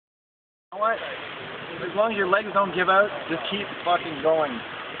You know what? As long as your legs don't give out, just keep fucking going.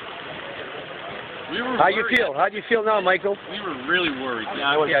 We were How you feel? How do you feel now, Michael? We were really worried. Yeah,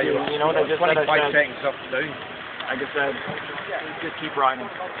 I was too. You know what I just said? 25 seconds up to do. I just said, just keep riding.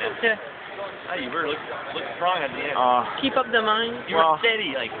 Yeah. Hey, you were look strong at the end. Keep up the mind. You were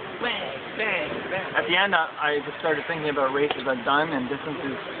steady, like bang, bang, bang. At the end, I just started thinking about races I've done and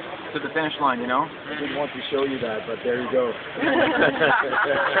distances to the finish line, you know? I didn't want to show you that, but there you go.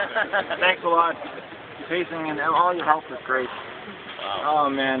 Thanks a lot. Your pacing and all your help was great. Wow. Oh,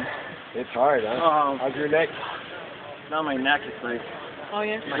 man. It's hard, huh? How's your neck? Now my neck is like... Oh,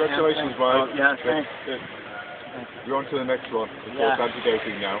 yeah. Congratulations, Mike. Oh, yeah, thanks. You're on to the next one. It's Yeah. all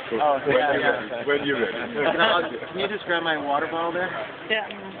antidoting now. So Oh, when yeah, you're yeah. ready. When you're ready. Can you just grab my water bottle there? Yeah.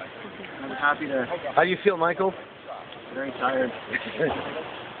 I'm happy to... How do you feel, Michael? Very tired.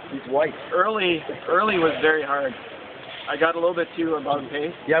 He's white. Early was very hard. I got a little bit too above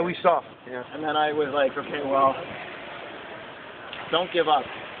pace. Yeah, we saw. Yeah. And then I was like, okay, well, don't give up.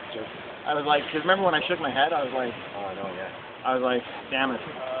 I was like, because remember when I shook my head, I was like, Oh, no, yeah. I was like, damn it.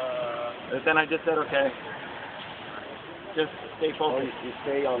 But then I just said, okay, just stay Well, focused. you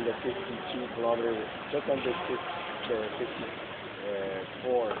stay on the 52 kilometers, just on the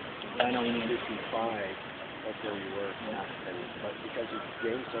 54, I know you mean. 55. That's where you were. Yeah. But because you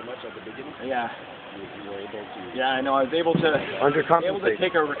gained so much at the beginning, Yeah, you were able to... yeah, I know. I was able to Undercompensate.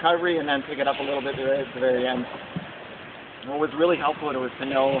 take a recovery and then pick it up a little bit at the very end. What was really helpful was to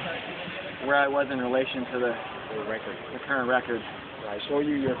know where I was in relation to the record. current record. I show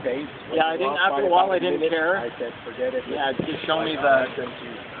you your pace. Yeah, I didn't. After a while, I didn't care. I said, forget it. Yeah, just show me I the. asked them to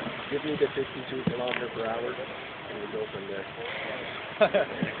give me the 52 kilometers per hour, and we go from there.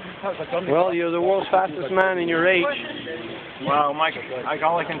 Well, you're the world's fastest man in your age. Wow, Mike.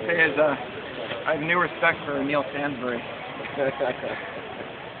 All I can say is I have new respect for Neil Stansbury.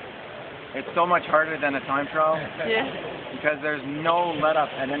 It's so much harder than a time trial Yeah. because there's no let up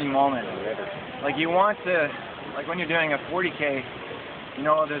at any moment. Like you want to, like when you're doing a 40K, you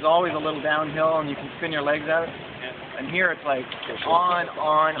know, there's always a little downhill and you can spin your legs out. And here it's like on.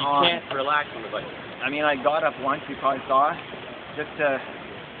 You can't relax on the bike. I mean, I got up once, you probably saw, just to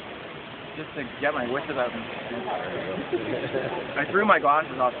get my wits about me. I threw my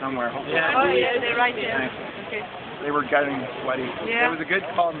glasses off somewhere. Hopefully. Oh, yeah, they're right there. Thanks. Okay. They were getting sweaty. Yeah. It was a good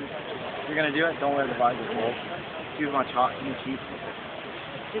call. If you're gonna do it, don't wear the visor. Too much hot, too cheap.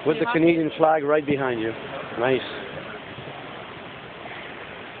 With the Canadian flag right behind you. Nice.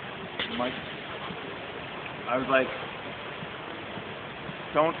 Mike, I was like,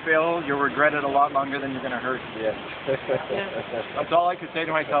 don't fail. You'll regret it a lot longer than you're gonna hurt. Yeah. That's all I could say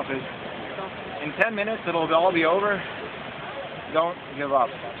to myself is, in 10 minutes it'll all be over. Don't give up.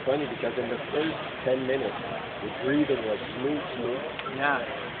 It's funny because in the first 10 minutes, the breathing was smooth, Yeah.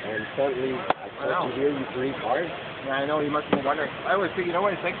 and suddenly I start to hear you breathe hard. Yeah, I know. You must be wondering. I always think, you know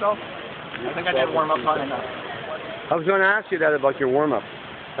what I think though? I think I didn't warm up hard enough. I was going to ask you that about your warm-up.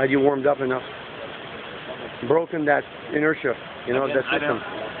 Had you warmed up enough? Broken that inertia, you know, that system.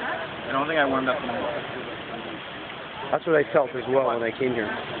 I don't think I warmed up enough. That's what I felt as well when I came here.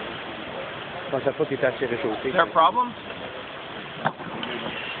 Quand la faute est assez réchauffée. Is there a problem?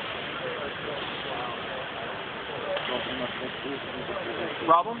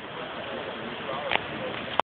 Problem?